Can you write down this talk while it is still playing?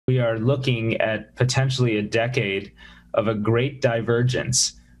we are looking at potentially a decade of a great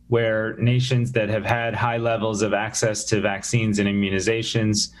divergence where nations that have had high levels of access to vaccines and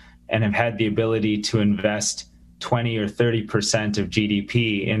immunizations and have had the ability to invest 20 or 30% of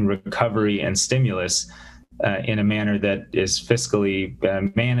GDP in recovery and stimulus in a manner that is fiscally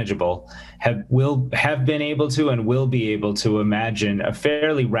manageable, will have been able to and will be able to imagine a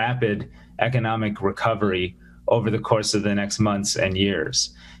fairly rapid economic recovery over the course of the next months and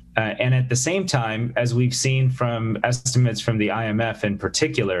years. And at the same time, as we've seen from estimates from the IMF in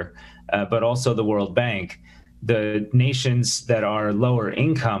particular, but also the World Bank, the nations that are lower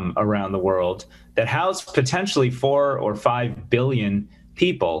income around the world that house potentially 4 or 5 billion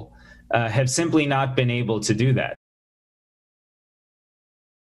people have simply not been able to do that.